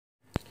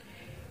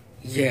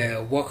Yeah,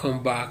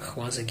 welcome back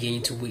once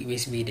again to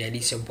Witness Media.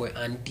 This is your boy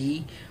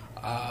Andy.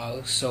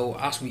 So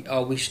as we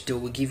always do,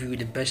 we give you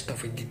the best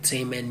of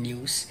entertainment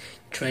news,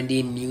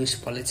 trending news,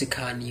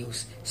 political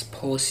news,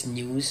 sports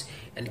news,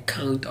 and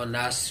count on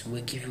us.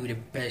 We give you the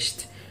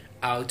best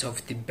out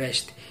of the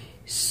best.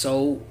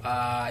 So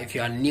if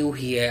you are new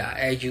here,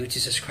 I urge you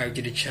to subscribe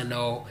to the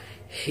channel,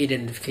 hit the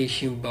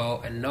notification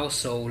bell, and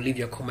also leave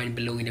your comment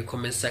below in the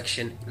comment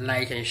section,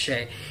 like and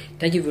share.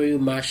 Thank you very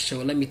much.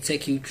 So let me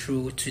take you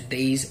through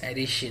today's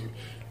edition.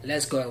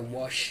 Let's go and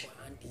watch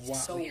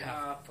what we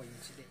have for you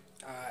today.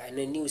 And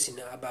the news in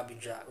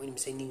Ababidra, when we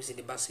say news in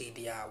the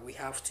Basadia, we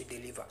have to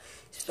deliver.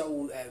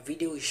 So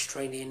video is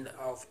trending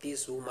of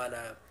this woman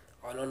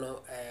on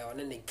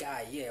a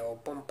guy, yeah, or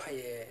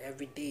bumpire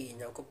every day in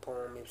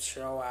Yakopon,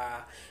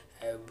 shower.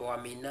 But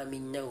I mean,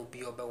 now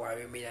be over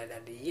where me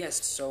that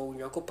yes, so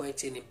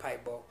Yakopon in the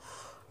pipe, or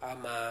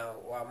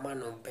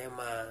man of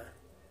Bema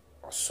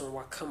or so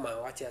what come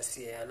out, what I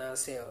say, and I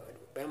say,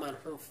 Beman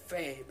home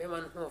fair,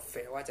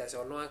 what I say,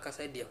 or no one can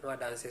say, dear, what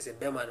dances a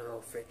Beman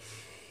home fair.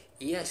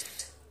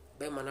 Yes,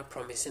 Beman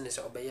promising is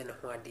obeying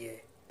a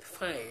dear.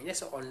 Fine,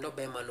 yes, or no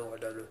Beman or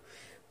don't know.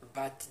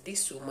 But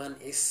this woman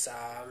is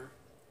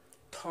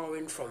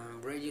touring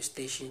from radio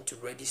station to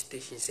radio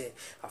station. Say,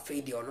 I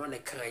feel the on one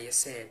account, you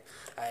said,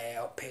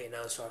 I'll pay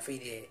now, so I feel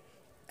the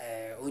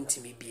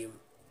ultimate beam.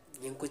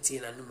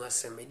 Yankuti and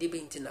Numasam, a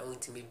debating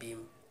ultimate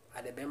beam.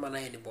 At the Bemana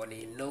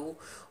anybody, no,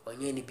 or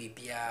any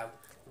BBR.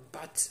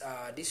 But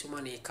this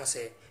woman, because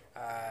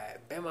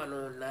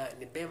Bemano,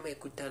 the Bema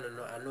Kutan,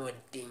 I know a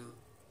ding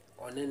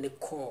on any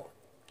call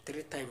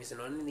 3 times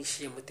and only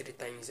shame 3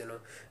 times, you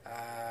know.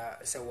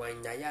 So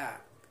when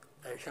Yaya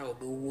and shall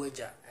be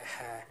wager,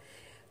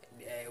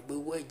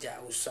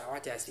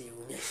 what I see.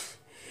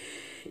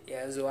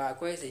 Yeah, so I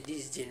quite say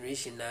this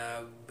generation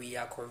now we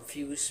are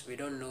confused. We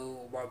don't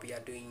know what we are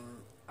doing.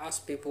 As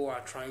people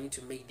are trying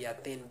to make their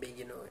thing big,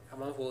 you know,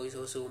 among is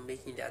also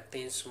making their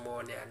thing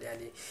small.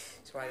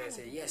 So I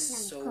say yes.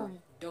 So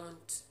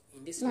don't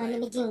in this. No, let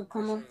me do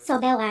come. So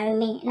be worry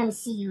me. Let me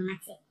see you,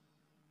 Mate.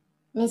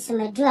 Miss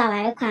me do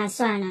our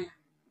concern.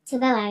 To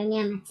be worry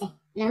me, Mate.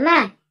 No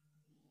man.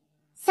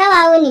 So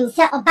I will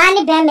say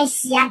Obani be me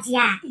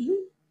siadia.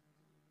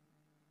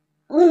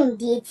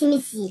 Dear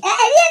Timothy.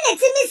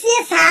 Timothy,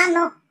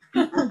 Sano.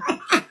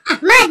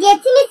 My dear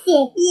Timothy,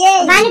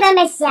 yes, Vanna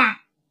Messia.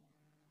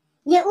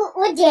 You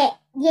would see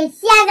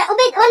a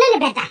bit only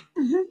better.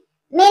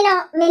 Meno,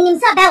 meaning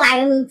so bad,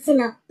 I mean, to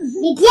know.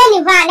 The dear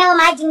Nivana,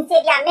 my Jim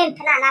said, I meant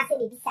to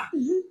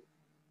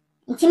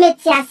not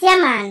Timothy, I see a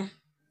man.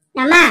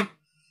 Now, ma,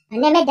 I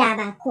never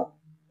daba cook.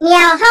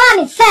 Meow, how am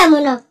I firm,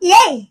 no?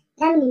 Yea,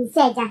 that means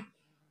said,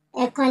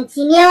 a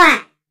continue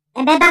a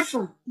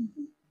babafu.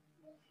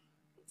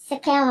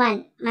 Second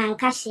one, man,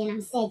 cashing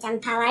and said,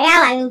 and power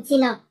hour in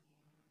Tino.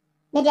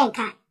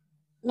 Medanka,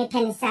 me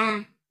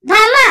penisa.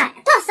 Mama,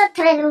 toss a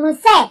train who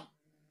say,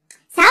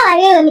 Sour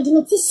you,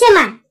 Dimitri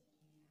Shema.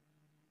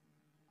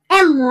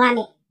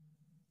 Mwame.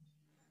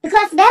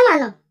 Because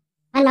Bemano,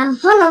 and I'm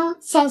home,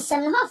 sense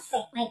and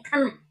hoffe, my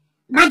come.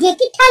 But you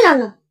keep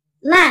telling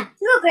ma,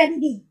 no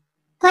gravy.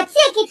 But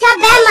take it up,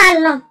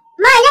 Bemano.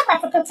 My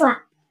never to talk.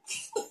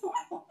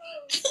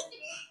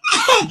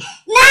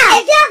 Now,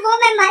 if you're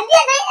woman, my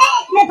dear,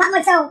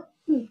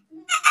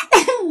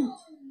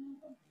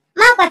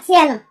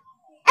 Marcatiano.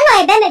 I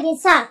know a Benedict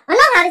song. I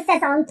know how to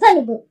set on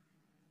Tonybo.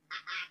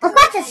 Of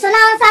course, it's so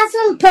now as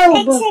soon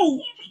told.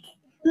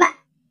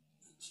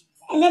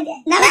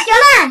 Now,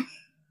 Jama,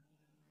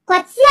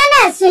 Quatiana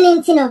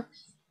Sunintino.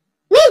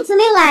 Mean to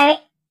me, why?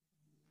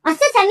 Or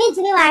sister mean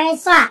to me, why I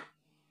saw.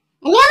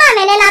 And your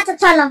mamma and not to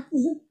tunnel.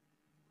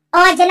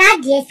 Or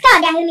Janadi,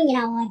 scout that in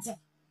our water.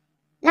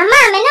 Now,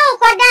 mamma, no,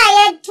 what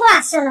die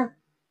twice,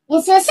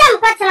 and so some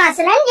quaternas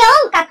and your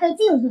own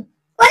capital.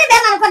 What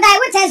about my die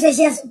with answers?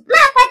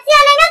 Ma, what's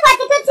your name? What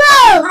to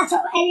control? What's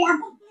your name?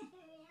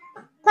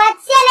 What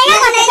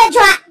to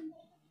control?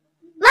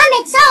 Mamma,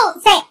 so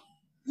say.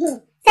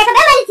 Say, I'm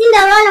going to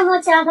run a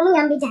hotel coming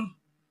on the day.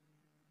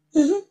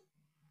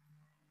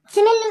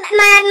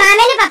 My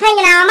many papa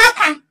in our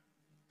mappa.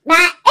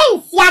 Now,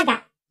 ain't Siaga.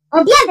 Or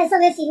be a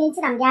vessel feeling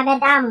to them, the other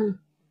down.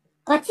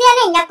 What's your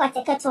name? What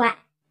to control?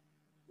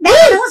 They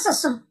also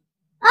so.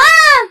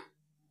 Oh,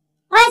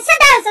 well, sit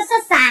down so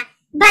sad.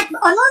 But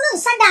oh no,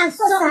 sit down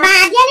so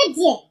bad.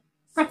 Dear,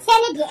 what's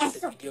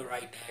the video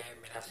right there?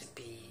 It has to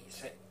be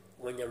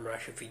when you're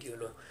rushing video,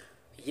 no.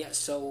 Yeah.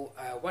 So,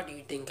 what do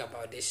you think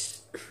about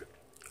this?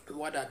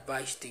 What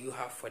advice do you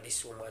have for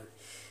this woman?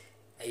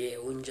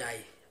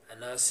 Unjai,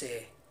 and I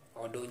say,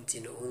 or don't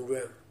you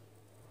know,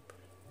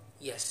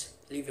 yes,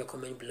 leave your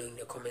comment below in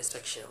the comment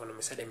section. When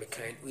I'm saying,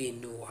 we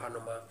know how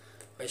normal.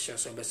 Make sure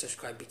to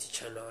subscribe to the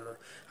channel.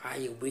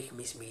 I Wake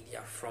Miss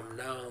Media from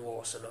now on.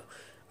 Also,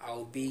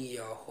 I'll be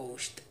your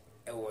host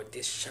for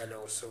this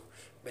channel. So,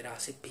 but I'll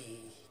see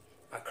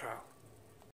my crowd.